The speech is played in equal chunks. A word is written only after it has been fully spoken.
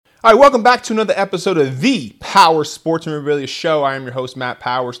All right, welcome back to another episode of the Power Sports Memorabilia Show. I am your host, Matt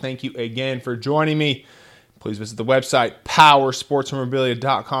Powers. Thank you again for joining me. Please visit the website,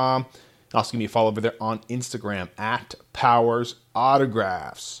 powersportsmemorabilia.com. Also give me a follow over there on Instagram, at Powers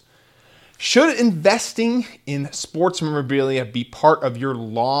Autographs. Should investing in sports memorabilia be part of your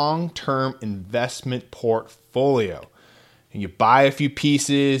long-term investment portfolio? And you buy a few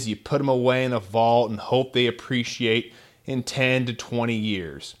pieces, you put them away in a vault and hope they appreciate in 10 to 20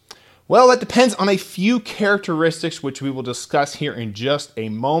 years. Well, that depends on a few characteristics, which we will discuss here in just a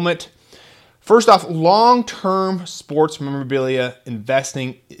moment. First off, long-term sports memorabilia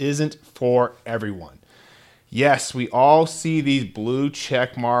investing isn't for everyone. Yes, we all see these blue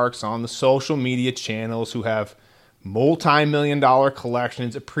check marks on the social media channels who have multi-million-dollar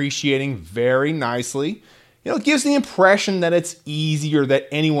collections appreciating very nicely. It gives the impression that it's easier, that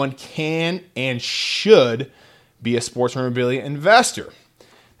anyone can and should be a sports memorabilia investor.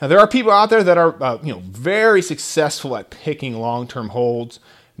 Now, there are people out there that are very successful at picking long-term holds,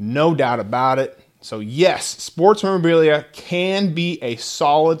 no doubt about it. So yes, sports memorabilia can be a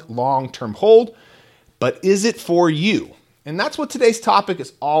solid long-term hold, but is it for you? And that's what today's topic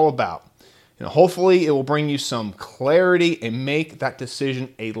is all about. Hopefully it will bring you some clarity and make that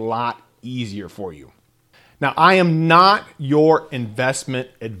decision a lot easier for you. Now, I am not your investment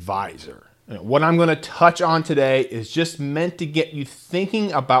advisor. What I'm going to touch on today is just meant to get you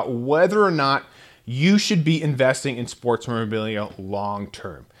thinking about whether or not you should be investing in sports memorabilia long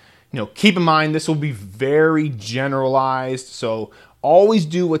term. Keep in mind this will be very generalized, so always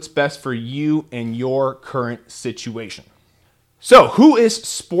do what's best for you and your current situation. So, who is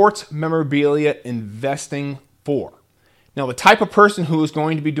sports memorabilia investing for? Now, the type of person who is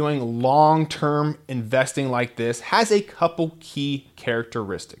going to be doing long-term investing like this has a couple key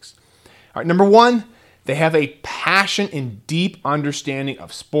characteristics. All right, number one, they have a passion and deep understanding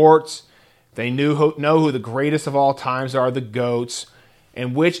of sports. They know who the greatest of all times are, the GOATs,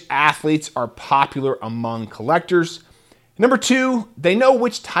 and which athletes are popular among collectors. Number two, they know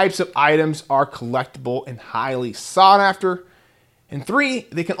which types of items are collectible and highly sought after. And three,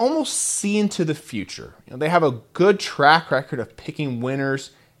 they can almost see into the future. They have a good track record of picking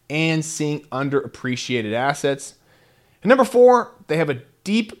winners and seeing underappreciated assets. And number four, they have a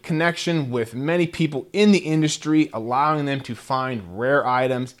deep connection with many people in the industry, allowing them to find rare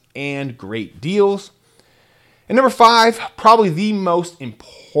items and great deals. And number five, probably the most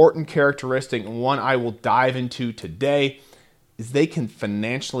important characteristic, and one I will dive into today, is they can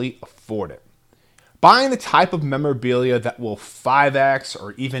financially afford it. Buying the type of memorabilia that will 5x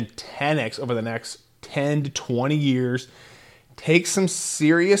or even 10x over the next 10 to 20 years takes some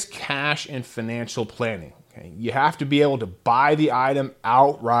serious cash and financial planning. Okay? You have to be able to buy the item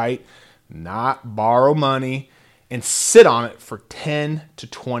outright, not borrow money, and sit on it for 10 to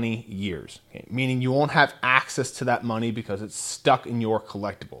 20 years. Okay? Meaning you won't have access to that money because it's stuck in your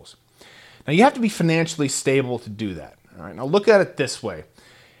collectibles. Now you have to be financially stable to do that. All right? Now look at it this way.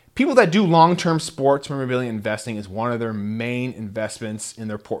 People that do long-term sports memorabilia investing is one of their main investments in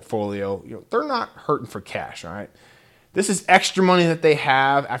their portfolio. They're not hurting for cash, all right? This is extra money that they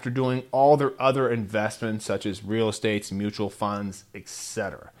have after doing all their other investments, such as real estates, mutual funds,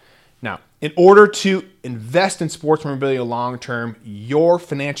 etc. Now, in order to invest in sports memorabilia long-term, your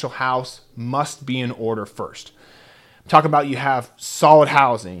financial house must be in order first. Talk about you have solid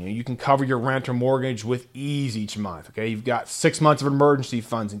housing. You can cover your rent or mortgage with ease each month. Okay, you've got 6 months of emergency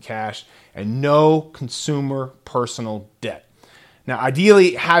funds in cash and no consumer personal debt. Now,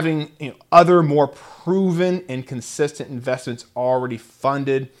 ideally, having other more proven and consistent investments already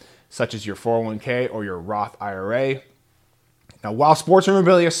funded, such as your 401k or your Roth IRA. Now, while sports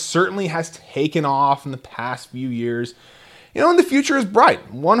memorabilia certainly has taken off in the past few years, and the future is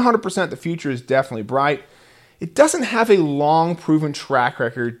bright. 100% the future is definitely bright. It doesn't have a long proven track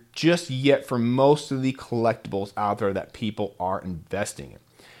record just yet for most of the collectibles out there that people are investing in.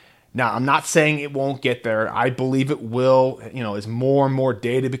 Now, I'm not saying it won't get there. I believe it will, as more and more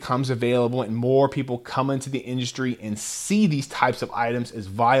data becomes available and more people come into the industry and see these types of items as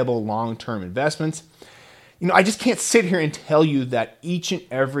viable long-term investments. I just can't sit here and tell you that each and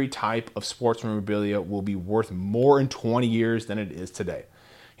every type of sports memorabilia will be worth more in 20 years than it is today.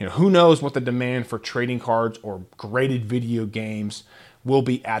 Who knows what the demand for trading cards or graded video games will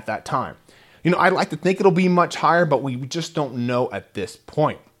be at that time. I'd like to think it'll be much higher, but we just don't know at this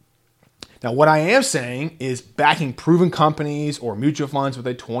point. Now, what I am saying is backing proven companies or mutual funds with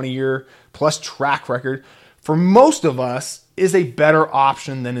a 20-year plus track record for most of us is a better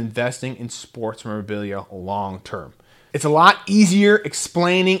option than investing in sports memorabilia long term. It's a lot easier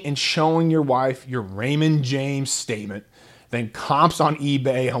explaining and showing your wife your Raymond James statement than comps on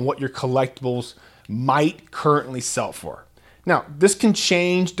eBay on what your collectibles might currently sell for. Now, this can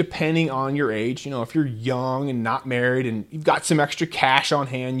change depending on your age. If you're young and not married and you've got some extra cash on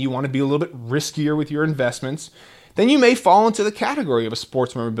hand, you want to be a little bit riskier with your investments, then you may fall into the category of a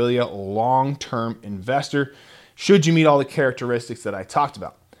sports memorabilia long-term investor, should you meet all the characteristics that I talked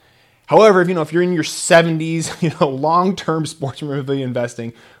about. However, if you're in your 70s, long-term sports memorabilia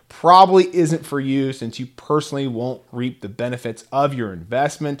investing probably isn't for you, since you personally won't reap the benefits of your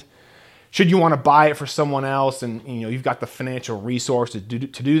investment. Should you want to buy it for someone else and you've got the financial resource to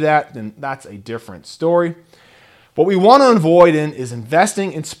do that, then that's a different story. What we want to avoid is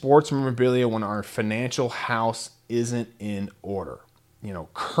investing in sports memorabilia when our financial house isn't in order.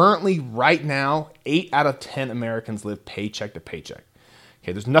 Currently, right now, 8 out of 10 Americans live paycheck to paycheck.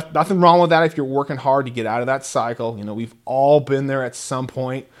 Okay, there's nothing wrong with that if you're working hard to get out of that cycle. We've all been there at some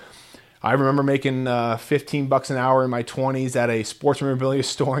point. I remember making $15 an hour in my 20s at a sports memorabilia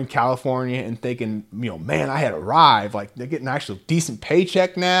store in California and thinking, man, I had arrived. Like, they're getting actually a decent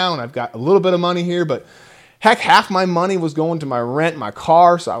paycheck now, and I've got a little bit of money here, but heck, half my money was going to my rent, my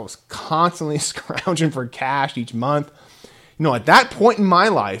car, so I was constantly scrounging for cash each month. At that point in my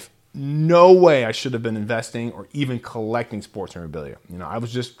life, no way I should have been investing or even collecting sports memorabilia. I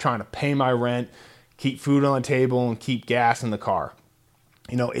was just trying to pay my rent, keep food on the table, and keep gas in the car.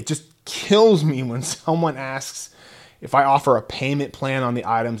 It just kills me when someone asks if I offer a payment plan on the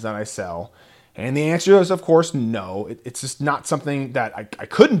items that I sell. And the answer is, of course, no. It's just not something that I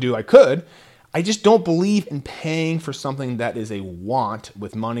couldn't do. I could. I just don't believe in paying for something that is a want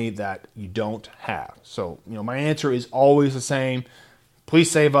with money that you don't have. So, my answer is always the same. Please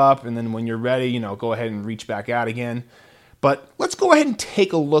save up, and then when you're ready, go ahead and reach back out again. But let's go ahead and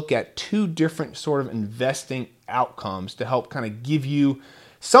take a look at 2 different sort of investing outcomes to help kind of give you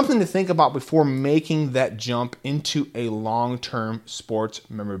something to think about before making that jump into a long-term sports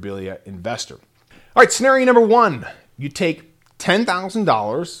memorabilia investor. All right, scenario number 1. You take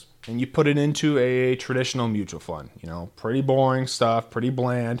 $10,000 and you put it into a traditional mutual fund. Pretty boring stuff, pretty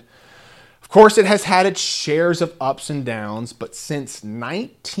bland. Of course, it has had its shares of ups and downs, but since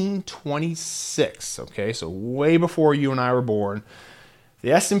 1926, okay, so way before you and I were born,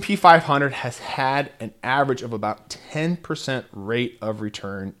 the S&P 500 has had an average of about 10% rate of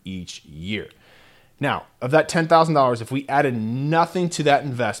return each year. Now, of that $10,000, if we added nothing to that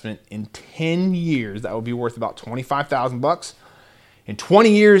investment in 10 years, that would be worth about $25,000. In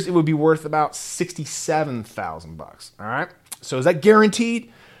 20 years, it would be worth about $67,000. All right. So is that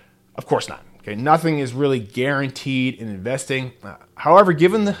guaranteed? Of course not. Okay. Nothing is really guaranteed in investing. However,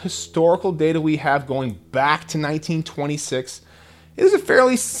 given the historical data we have going back to 1926, it is a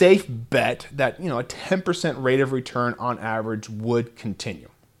fairly safe bet that, a 10% rate of return on average would continue.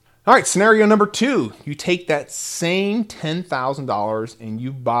 All right, scenario number 2. You take that same $10,000 and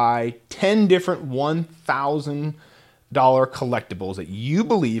you buy 10 different $1,000 collectibles that you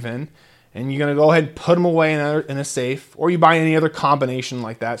believe in, and you're going to go ahead and put them away in a safe, or you buy any other combination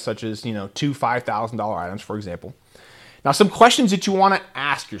like that, such as, 2 $5,000 items, for example. Now, some questions that you want to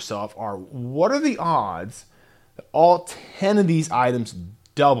ask yourself are, what are the odds that all 10 of these items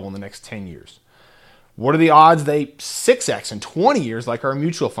double in the next 10 years? What are the odds they 6x in 20 years, like our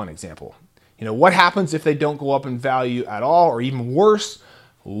mutual fund example? What happens if they don't go up in value at all, or even worse,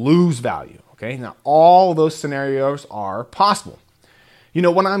 lose value? Okay, now all those scenarios are possible.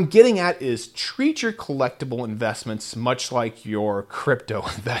 What I'm getting at is treat your collectible investments much like your crypto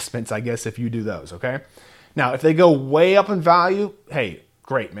investments, I guess, if you do those, okay? Now, if they go way up in value, hey,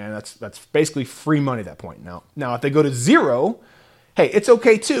 great, man. That's basically free money at that point. Now, if they go to zero, hey, it's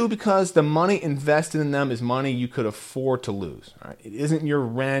okay too, because the money invested in them is money you could afford to lose. All right? It isn't your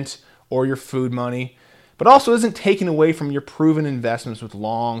rent or your food money, but also isn't taken away from your proven investments with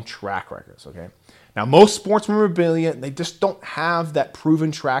long track records, okay? Now, most sports memorabilia, they just don't have that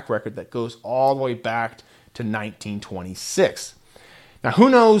proven track record that goes all the way back to 1926. Now, who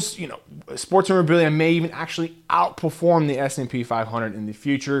knows, sports memorabilia may even actually outperform the S&P 500 in the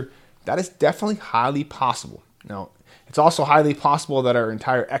future. That is definitely highly possible. Now, it's also highly possible that our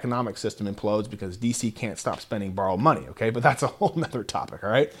entire economic system implodes because DC can't stop spending borrowed money, okay? But that's a whole nother topic, all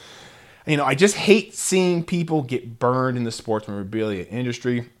right? I just hate seeing people get burned in the sports memorabilia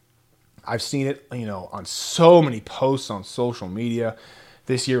industry. I've seen it, on so many posts on social media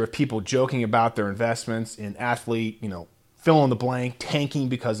this year with people joking about their investments in athlete, fill in the blank, tanking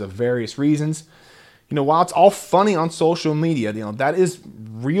because of various reasons. While it's all funny on social media, that is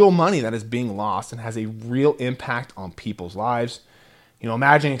real money that is being lost and has a real impact on people's lives.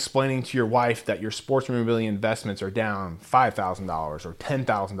 Imagine explaining to your wife that your sports memorabilia investments are down $5,000 or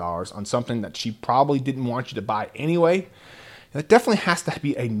 $10,000 on something that she probably didn't want you to buy anyway. It definitely has to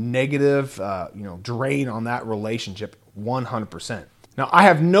be a negative, drain on that relationship 100%. Now, I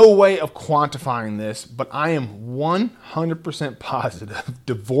have no way of quantifying this, but I am 100% positive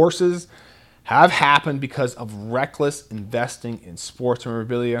divorces have happened because of reckless investing in sports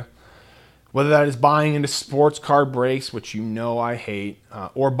memorabilia. Whether that is buying into sports car breaks, which I hate,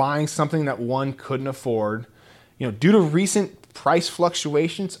 or buying something that one couldn't afford, due to recent price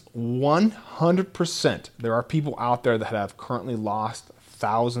fluctuations, 100% there are people out there that have currently lost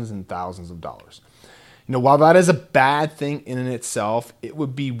thousands and thousands of dollars. While that is a bad thing in and itself, it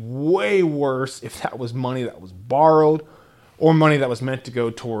would be way worse if that was money that was borrowed or money that was meant to go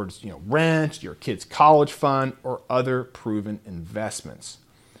towards, rent, your kid's college fund, or other proven investments.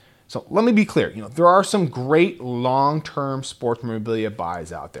 So let me be clear, there are some great long-term sports memorabilia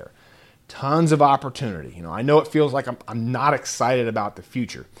buys out there. Tons of opportunity. I know it feels like I'm not excited about the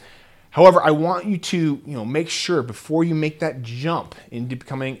future. However, I want you to, make sure before you make that jump into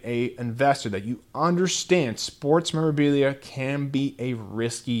becoming an investor that you understand sports memorabilia can be a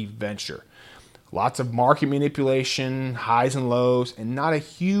risky venture. Lots of market manipulation, highs and lows, and not a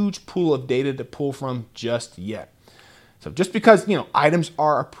huge pool of data to pull from just yet. So just because, items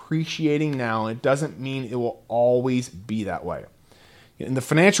are appreciating now, it doesn't mean it will always be that way. In the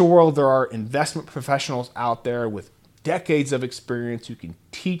financial world, there are investment professionals out there with decades of experience who can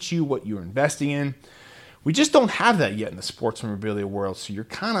teach you what you're investing in. We just don't have that yet in the sports memorabilia world, so you're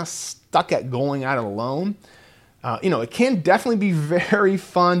kind of stuck at going at it alone. It can definitely be very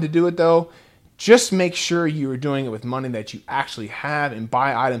fun to do it though. Just make sure you are doing it with money that you actually have and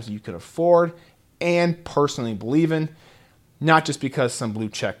buy items that you can afford and personally believe in, not just because some blue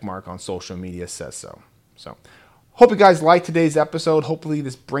check mark on social media says so. So, hope you guys liked today's episode. Hopefully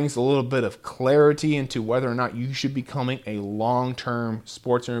this brings a little bit of clarity into whether or not you should be becoming a long-term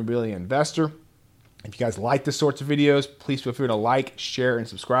sports memorabilia investor. If you guys like this sorts of videos, please feel free to like, share, and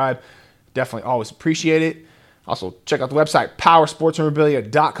subscribe. Definitely always appreciate it. Also, check out the website,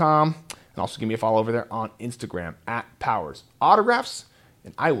 powersportsmemorabilia.com. And also give me a follow over there on Instagram @PowersAutographs.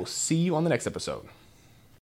 And I will see you on the next episode.